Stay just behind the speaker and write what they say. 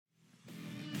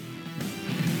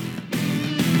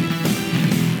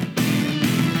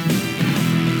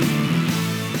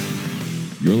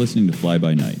You're listening to Fly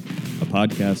By Night, a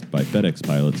podcast by FedEx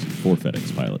pilots for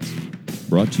FedEx pilots.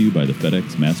 Brought to you by the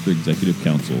FedEx Master Executive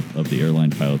Council of the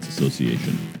Airline Pilots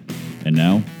Association. And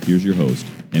now, here's your host,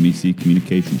 MEC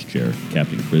Communications Chair,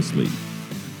 Captain Chris Lee.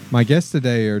 My guests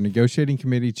today are Negotiating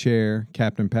Committee Chair,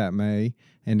 Captain Pat May,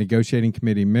 and Negotiating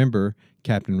Committee Member,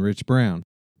 Captain Rich Brown.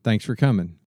 Thanks for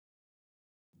coming.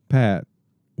 Pat,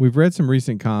 we've read some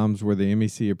recent comms where the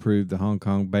MEC approved the Hong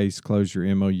Kong base closure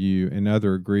MOU and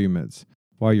other agreements,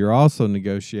 while you're also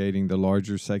negotiating the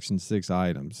larger Section 6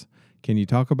 items. Can you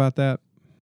talk about that?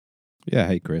 Yeah,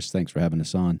 hey, Chris, thanks for having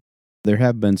us on. There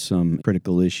have been some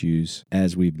critical issues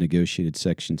as we've negotiated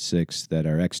Section 6 that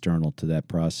are external to that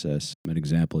process. An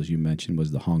example, as you mentioned, was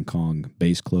the Hong Kong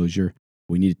base closure.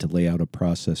 We needed to lay out a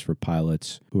process for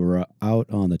pilots who are out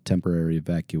on the temporary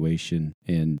evacuation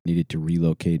and needed to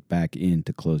relocate back in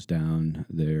to close down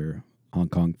their Hong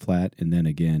Kong flat and then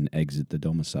again exit the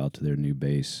domicile to their new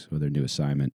base or their new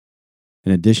assignment.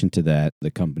 In addition to that, the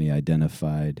company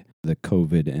identified the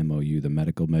COVID MOU, the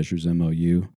medical measures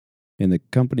MOU, and the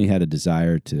company had a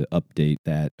desire to update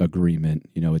that agreement.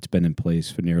 You know, it's been in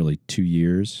place for nearly 2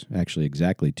 years, actually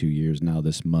exactly 2 years now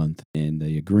this month. And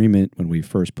the agreement, when we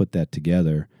first put that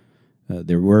together,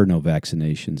 there were no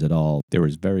vaccinations at all. There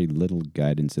was very little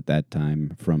guidance at that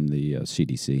time from the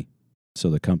CDC. So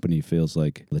the company feels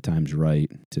like the time's right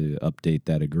to update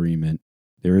that agreement.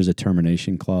 There is a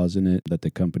termination clause in it that the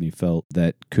company felt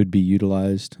that could be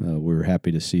utilized. We're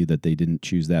happy to see that they didn't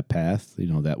choose that path. You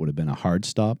know, that would have been a hard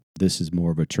stop. This is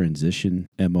more of a transition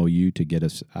MOU to get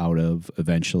us out of,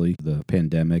 eventually, the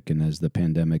pandemic. And as the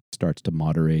pandemic starts to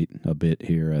moderate a bit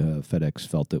here, FedEx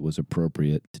felt it was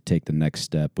appropriate to take the next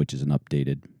step, which is an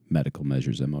updated medical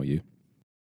measures MOU.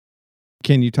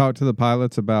 Can you talk to the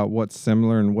pilots about what's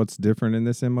similar and what's different in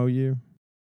this MOU?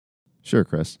 Sure,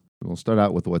 Chris. We'll start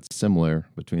out with what's similar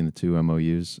between the two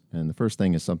MOUs. And the first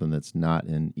thing is something that's not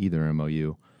in either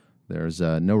MOU. There's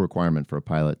no requirement for a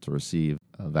pilot to receive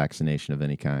a vaccination of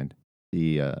any kind.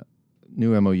 The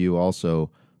new MOU also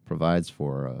provides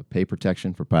for pay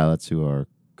protection for pilots who are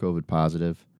COVID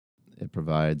positive. It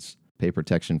provides pay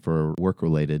protection for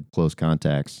work-related close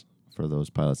contacts for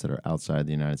those pilots that are outside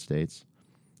the United States.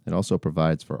 It also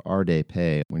provides for R-day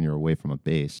pay when you're away from a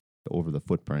base over the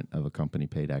footprint of a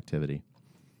company-paid activity.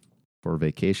 For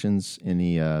vacations,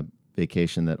 any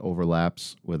vacation that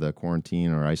overlaps with a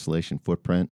quarantine or isolation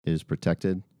footprint is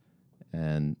protected.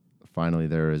 And finally,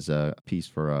 there is a piece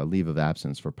for a leave of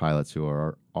absence for pilots who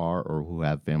are or who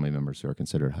have family members who are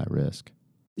considered high risk.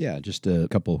 Yeah, just a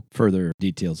couple further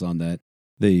details on that.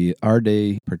 The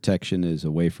R-Day protection is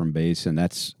away from base, and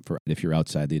that's for if you're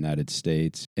outside the United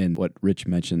States. And what Rich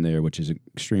mentioned there, which is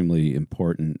extremely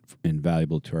important and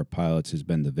valuable to our pilots, has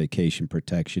been the vacation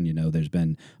protection. You know, there's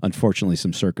been, unfortunately,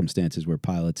 some circumstances where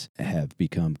pilots have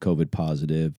become COVID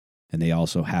positive, and they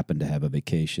also happen to have a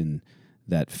vacation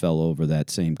that fell over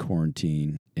that same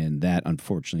quarantine. And that,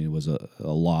 unfortunately, was a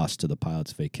loss to the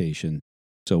pilot's vacation.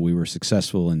 So we were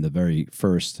successful in the very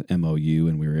first MOU,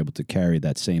 and we were able to carry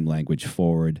that same language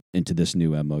forward into this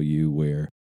new MOU where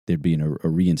there'd be a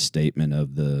reinstatement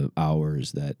of the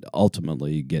hours that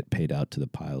ultimately get paid out to the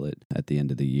pilot at the end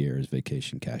of the year as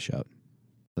vacation cash out.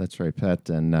 That's right, Pat.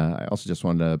 And I also just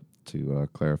wanted to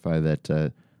clarify that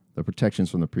the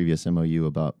protections from the previous MOU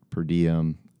about per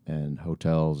diem and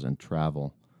hotels and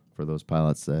travel for those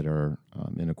pilots that are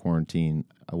in a quarantine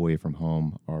away from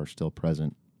home are still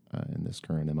present in this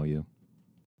current MOU.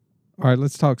 All right,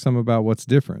 let's talk some about what's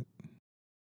different.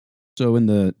 So in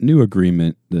the new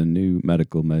agreement, the new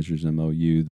medical measures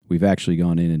MOU, we've actually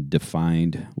gone in and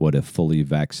defined what a fully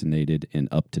vaccinated and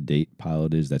up-to-date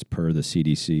pilot is. That's per the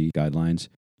CDC guidelines.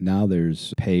 Now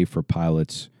there's pay for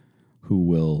pilots who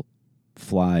will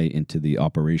fly into the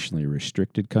operationally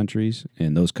restricted countries,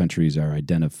 and those countries are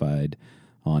identified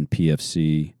on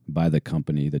PFC by the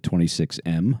company, the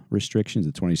 26M restrictions.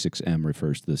 The 26M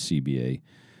refers to the CBA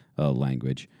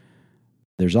language.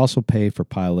 There's also pay for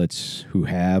pilots who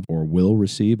have or will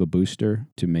receive a booster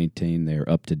to maintain their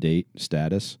up-to-date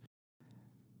status.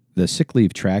 The sick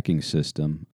leave tracking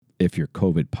system, if you're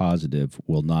COVID positive,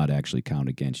 will not actually count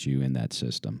against you in that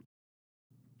system.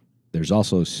 There's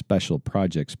also special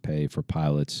projects pay for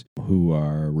pilots who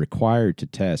are required to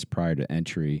test prior to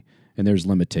entry, and there's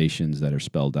limitations that are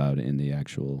spelled out in the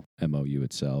actual MOU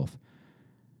itself.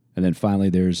 And then finally,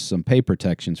 there's some pay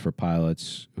protections for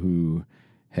pilots who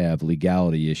have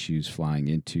legality issues flying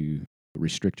into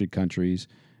restricted countries,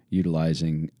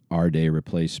 utilizing R-Day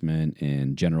replacement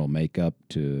and general makeup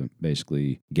to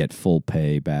basically get full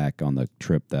pay back on the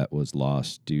trip that was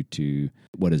lost due to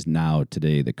what is now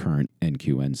today the current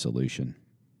NQN solution.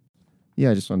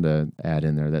 Yeah, I just wanted to add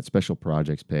in there that special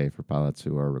projects pay for pilots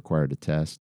who are required to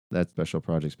test. That special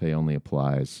projects pay only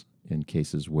applies in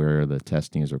cases where the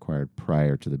testing is required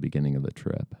prior to the beginning of the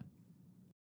trip.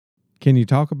 Can you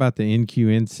talk about the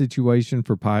NQN situation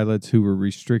for pilots who were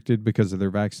restricted because of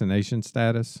their vaccination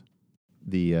status?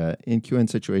 The NQN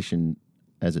situation,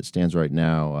 as it stands right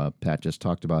now, Pat just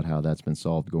talked about how that's been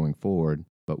solved going forward,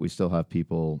 but we still have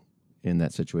people in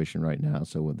that situation right now.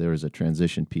 So there is a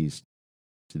transition piece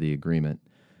to the agreement.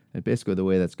 And basically the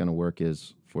way that's going to work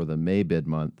is for the May bid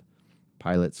month,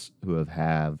 pilots who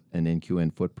have an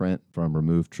NQN footprint from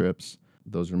removed trips,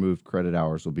 those removed credit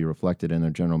hours will be reflected in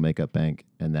their general makeup bank,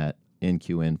 and that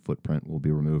NQN footprint will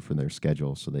be removed from their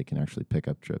schedule so they can actually pick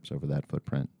up trips over that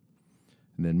footprint.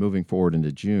 And then moving forward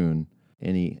into June,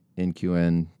 any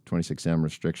NQN 26M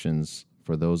restrictions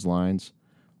for those lines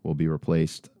will be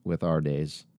replaced with R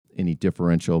days. Any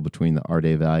differential between the R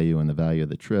day value and the value of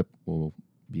the trip will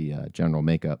be general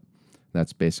makeup.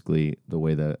 That's basically the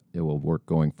way that it will work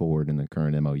going forward in the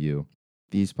current MOU.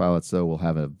 These pilots, though, will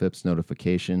have a VIPS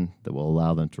notification that will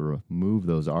allow them to remove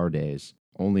those R days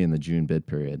only in the June bid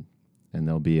period. And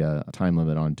there'll be a time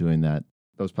limit on doing that.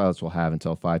 Those pilots will have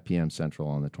until 5 p.m. Central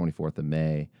on the 24th of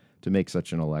May to make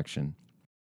such an election.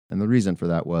 And the reason for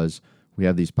that was we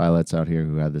have these pilots out here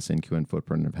who have this NQN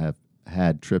footprint and have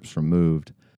had trips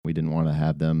removed. We didn't want to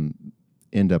have them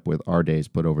end up with R days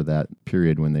put over that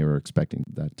period when they were expecting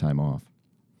that time off.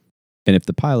 And if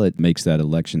the pilot makes that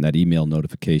election, that email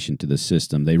notification to the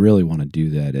system, they really want to do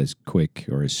that as quick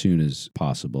or as soon as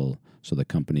possible so the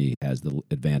company has the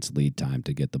advanced lead time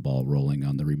to get the ball rolling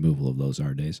on the removal of those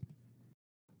R days.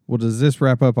 Well, does this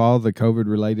wrap up all the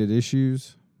COVID-related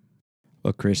issues?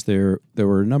 Well, Chris, there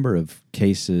were a number of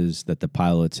cases that the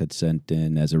pilots had sent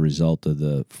in as a result of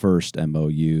the first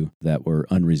MOU that were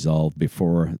unresolved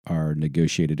before our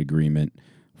negotiated agreement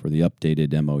for the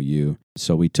updated MOU.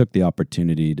 So we took the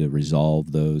opportunity to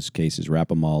resolve those cases, wrap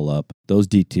them all up. Those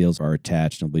details are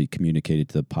attached and will be communicated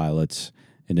to the pilots.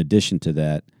 In addition to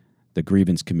that, the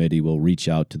grievance committee will reach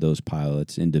out to those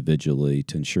pilots individually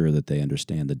to ensure that they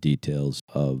understand the details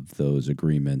of those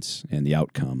agreements and the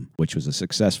outcome, which was a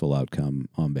successful outcome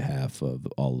on behalf of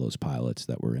all of those pilots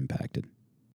that were impacted.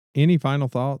 Any final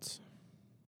thoughts?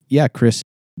 Yeah, Chris,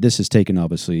 this has taken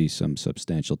obviously some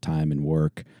substantial time and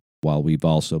work while we've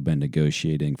also been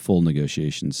negotiating full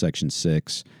negotiations, Section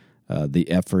 6. The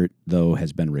effort, though,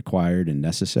 has been required and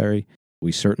necessary.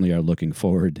 We certainly are looking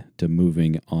forward to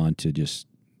moving on to just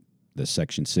the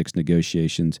Section 6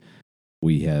 negotiations.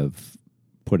 We have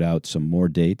put out some more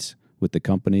dates with the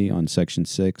company on Section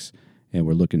 6, and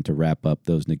we're looking to wrap up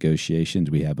those negotiations.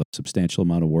 We have a substantial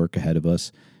amount of work ahead of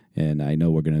us, and I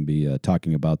know we're going to be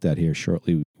talking about that here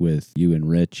shortly with you and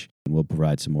Rich, and we'll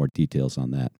provide some more details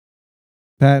on that.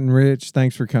 Pat and Rich,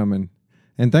 thanks for coming.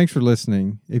 And thanks for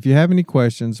listening. If you have any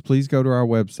questions, please go to our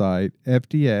website,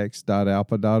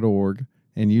 fdx.alpa.org,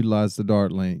 and utilize the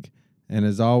DART link. And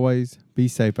as always, be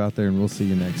safe out there, and we'll see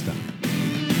you next time.